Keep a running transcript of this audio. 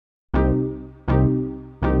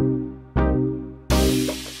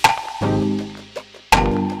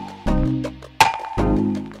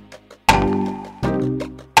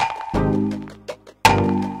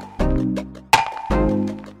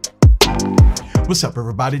What's up,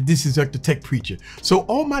 everybody? This is the Tech Preacher. So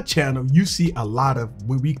on my channel, you see a lot of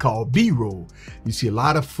what we call B-roll. You see a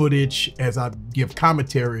lot of footage as I give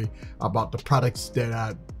commentary about the products that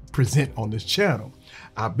I present on this channel.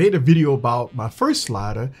 I made a video about my first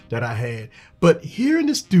slider that I had, but here in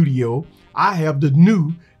the studio, I have the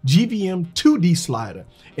new GVM 2D slider.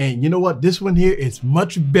 And you know what? This one here is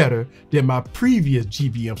much better than my previous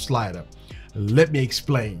GVM slider. Let me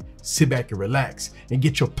explain. Sit back and relax and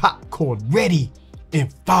get your popcorn ready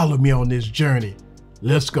and follow me on this journey.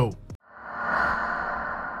 Let's go.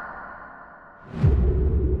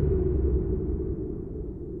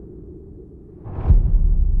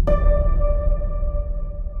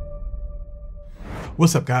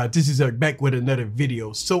 What's up, guys? This is Eric back with another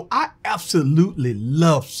video. So I absolutely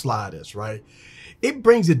love sliders, right? It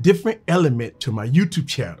brings a different element to my YouTube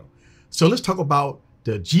channel. So let's talk about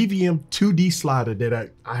the GVM 2D slider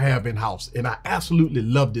that I have in-house, and I absolutely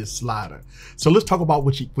love this slider. So let's talk about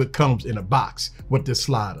what comes in a box with this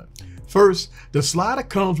slider. First, the slider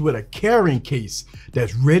comes with a carrying case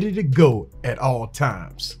that's ready to go at all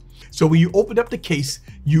times. So when you open up the case,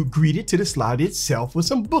 you greet it to the slider itself with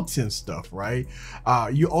some books and stuff, right?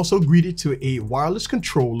 You also greet it to a wireless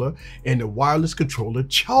controller and a wireless controller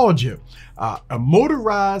charger, a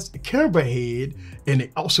motorized camera head, and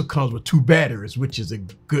it also comes with 2 batteries, which is a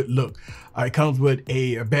good look. It comes with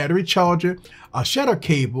a battery charger, a shutter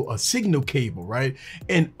cable, a signal cable, right?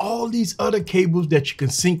 And all these other cables that you can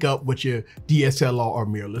sync up with your DSLR or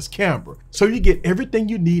mirrorless camera. So you get everything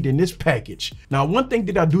you need in this package. Now, one thing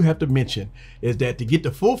that I do have to mention is that to get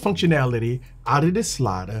the full functionality out of this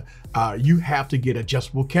slider, you have to get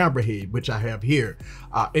adjustable camera head, which I have here.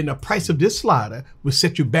 And the price of this slider will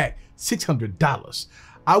set you back $600.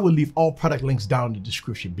 I will leave all product links down in the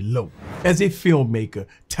description below. As a filmmaker,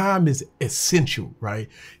 time is essential, right?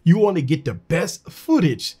 You want to get the best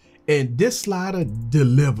footage, and this slider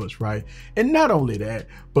delivers, right? And not only that,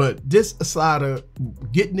 but this slider,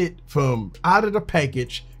 getting it from out of the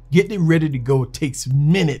package, getting it ready to go takes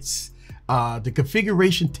minutes. The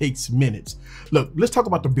configuration takes minutes. Look, let's talk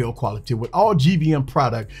about the build quality. With all GVM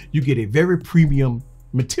product, you get a very premium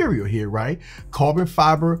material here, right? Carbon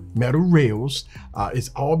fiber metal rails. It's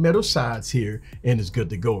all metal sides here, and it's good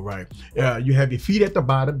to go, right? You have your feet at the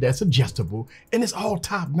bottom, that's adjustable, and it's all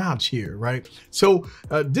top notch here, right? So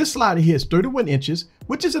this slider here is 31 inches,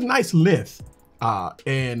 which is a nice length.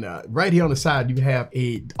 And right here on the side, you have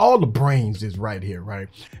all the brains is right here, right?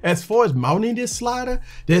 As far as mounting this slider,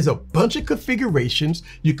 there's a bunch of configurations.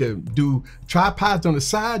 You can do tripods on the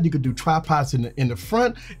side. You can do tripods in the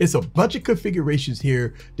front. It's a bunch of configurations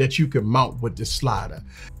here that you can mount with this slider.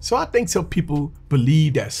 So I think some people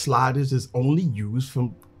believe that sliders is only used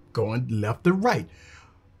from going left to right.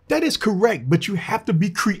 That is correct, but you have to be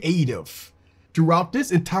creative. Throughout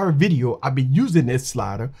this entire video, I've been using this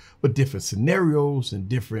slider with different scenarios and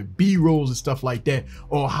different B-rolls and stuff like that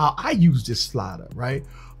on how I use this slider, right?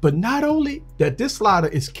 But not only that, this slider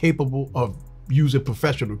is capable of using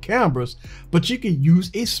professional cameras, but you can use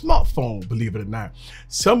a smartphone, believe it or not.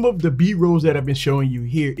 Some of the B-rolls that I've been showing you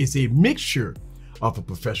here is a mixture of a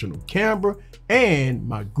professional camera and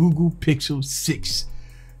my Google Pixel 6.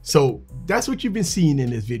 So that's what you've been seeing in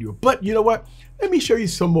this video. But you know what? Let me show you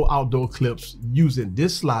some more outdoor clips using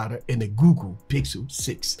this slider and the Google Pixel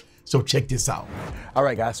 6. So check this out. All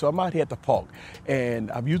right, guys, so I'm out here at the park, and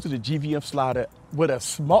I'm using the GVM slider with a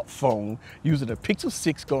smartphone, using a Pixel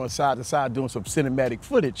 6 going side to side, doing some cinematic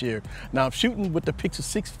footage here. Now I'm shooting with the Pixel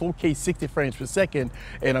 6 4K 60 frames per second,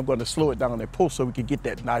 and I'm going to slow it down in post so we can get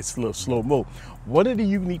that nice little slow-mo. One of the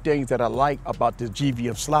unique things that I like about this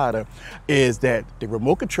GVM slider is that the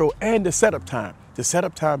remote control and the setup time. The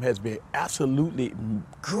setup time has been absolutely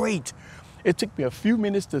great. It took me a few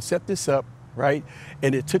minutes to set this up, right?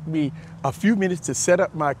 And it took me a few minutes to set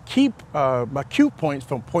up my cue points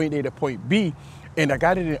from point A to point B. And I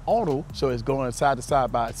got it in auto, so it's going side to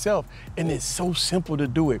side by itself. And it's so simple to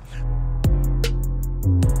do it.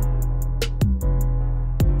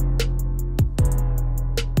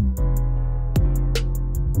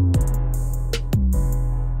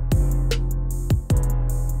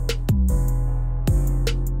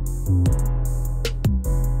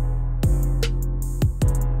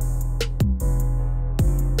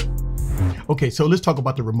 Okay, so let's talk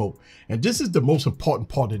about the remote. And this is the most important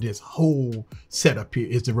part of this whole setup here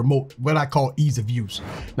is the remote, what I call ease of use.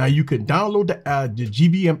 Now you can download the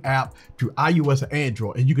GVM app through iOS or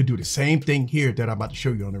Android, and you can do the same thing here that I'm about to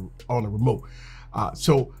show you on the remote.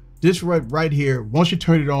 So this right here, once you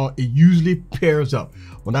turn it on, it usually pairs up.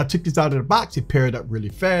 When I took this out of the box, it paired up really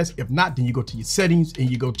fast. If not, then you go to your settings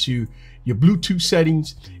and you go to your Bluetooth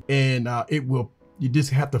settings, and it will You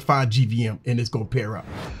just have to find GVM and it's gonna pair up.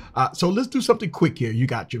 So let's do something quick here. You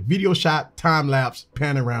got your video shot, time lapse,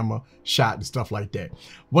 panorama shot, and stuff like that.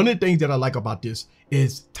 One of the things that I like about this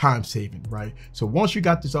is time saving, right? So once you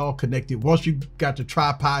got this all connected, once you got the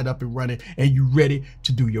tripod up and running and you're ready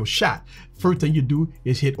to do your shot, first thing you do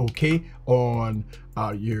is hit OK on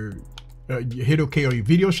you hit OK on your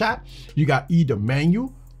video shot. You got either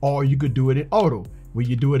manual or you could do it in auto. When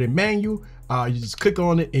you do it in manual, you just click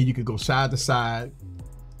on it and you can go side to side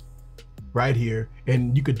right here,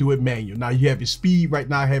 and you could do it manual. Now you have your speed right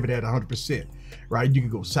now, I have it at 100%, right? You can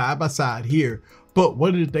go side by side here. But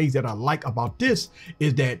one of the things that I like about this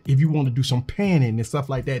is that if you want to do some panning and stuff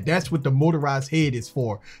like that, that's what the motorized head is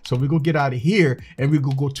for. So we're gonna get out of here and we're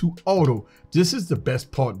gonna go to auto. This is the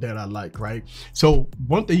best part that I like, right? So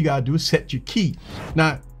one thing you gotta do is set your key.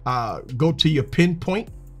 Now go to your pinpoint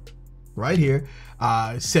right here,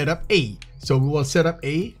 set up A. So we want to set up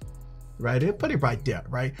A right here, put it right there,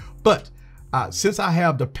 right? But since I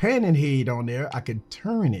have the panning head on there, I can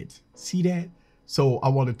turn it. See that? So I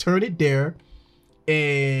want to turn it there.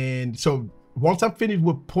 And so once I'm finished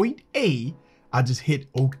with point A, I just hit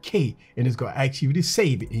OK, and it's going to ask you to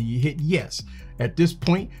save it, and you hit yes. At this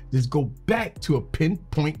point, just go back to a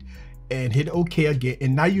pinpoint and hit OK again.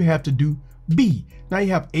 And now you have to do B. Now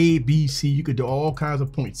you have A, B, C. You could do all kinds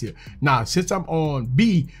of points here. Now, since I'm on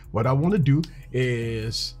B, what I want to do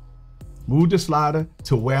is move the slider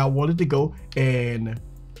to where I want it to go, and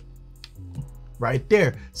right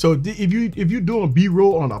there. So if you're doing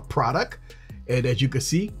B-roll on a product, and as you can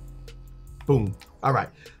see, boom. All right.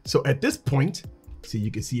 So at this point, see, you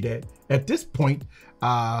can see that at this point,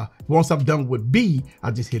 once I'm done with B,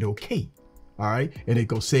 I just hit OK. All right, and it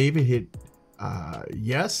go save it, hit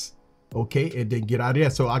yes. Okay, and then get out of there.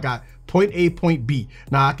 So I got point A, point B.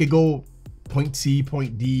 Now I could go point C,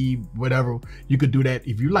 point D, whatever. You could do that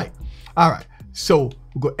if you like. All right, so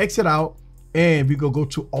we'll go exit out and we go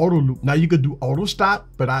to auto loop. Now you could do auto stop,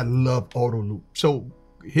 but I love auto loop. So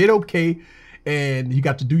hit OK, and you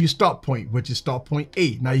got to do your start point, which is start point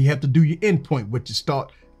A. Now you have to do your end point, which is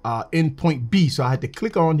start end point B. So I had to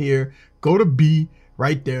click on here, go to B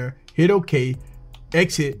right there, hit OK,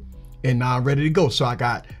 exit, and now I'm ready to go. So I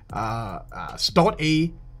got start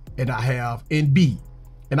A, and I have end B,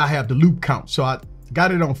 and I have the loop count. So I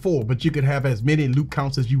got it on 4, but you can have as many loop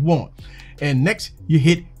counts as you want. And next you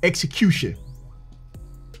hit execution,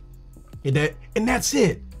 and that's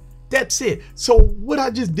it. That's it. So what I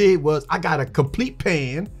just did was I got a complete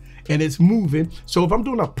pan and it's moving. So if I'm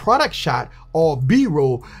doing a product shot or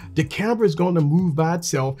B-roll, the camera is going to move by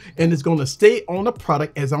itself and it's going to stay on the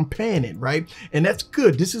product as I'm panning, right? And that's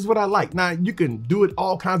good. This is what I like. Now you can do it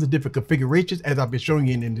all kinds of different configurations as I've been showing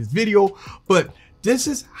you in this video, but this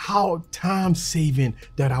is how time saving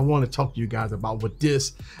that I want to talk to you guys about with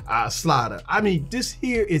this slider. I mean, this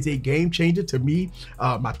here is a game changer to me.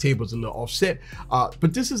 My table's a little offset,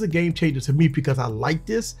 but this is a game changer to me because I like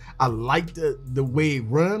this. I like the way it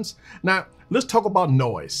runs. Now, let's talk about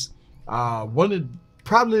noise. One of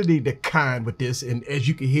probably the kind with this, and as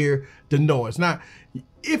you can hear the noise. Now,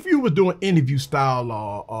 if you were doing interview style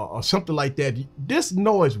or something like that, this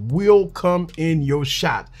noise will come in your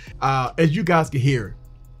shot. As you guys can hear,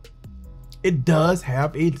 it does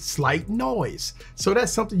have a slight noise. So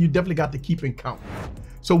that's something you definitely got to keep in count.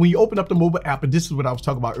 So when you open up the mobile app, and this is what I was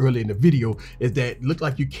talking about earlier in the video, is that it looked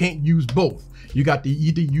like you can't use both. You got to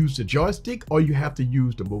either use the joystick or you have to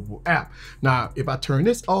use the mobile app. Now, if I turn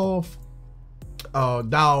this off,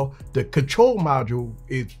 now the control module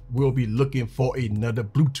will be looking for another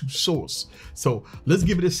Bluetooth source. So let's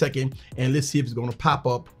give it a second and let's see if it's going to pop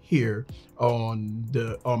up here on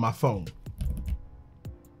my phone.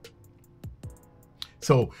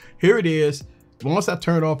 So here it is. Once I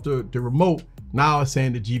turn off the remote, now it's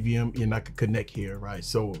saying the GVM and I can connect here, right?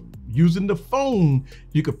 So using the phone,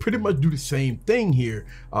 you could pretty much do the same thing here.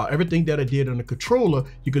 Everything that I did on the controller,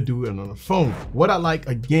 you could do it on the phone. What I like,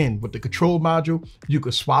 again, with the control module, you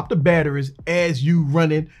could swap the batteries as you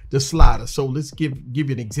running the slider. So let's give you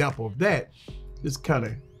an example of that. It's kind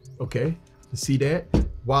of, okay, you see that?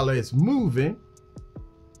 While it's moving,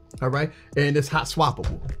 all right? And it's hot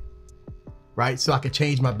swappable, right? So I can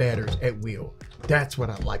change my batteries at will. That's what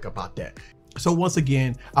I like about that. So once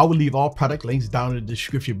again, I will leave all product links down in the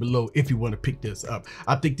description below if you want to pick this up.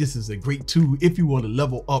 I think this is a great tool if you want to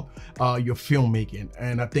level up your filmmaking.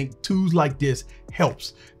 And I think tools like this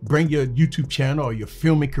helps bring your YouTube channel or your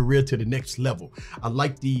filming career to the next level. I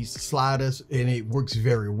like these sliders and it works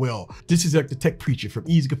very well. This is Eric the Tech Preacher from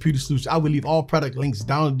Easy Computer Solutions. I will leave all product links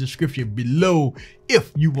down in the description below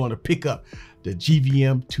if you want to pick up the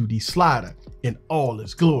GVM 2D slider in all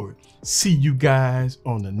its glory. See you guys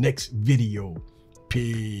on the next video.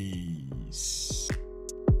 Peace.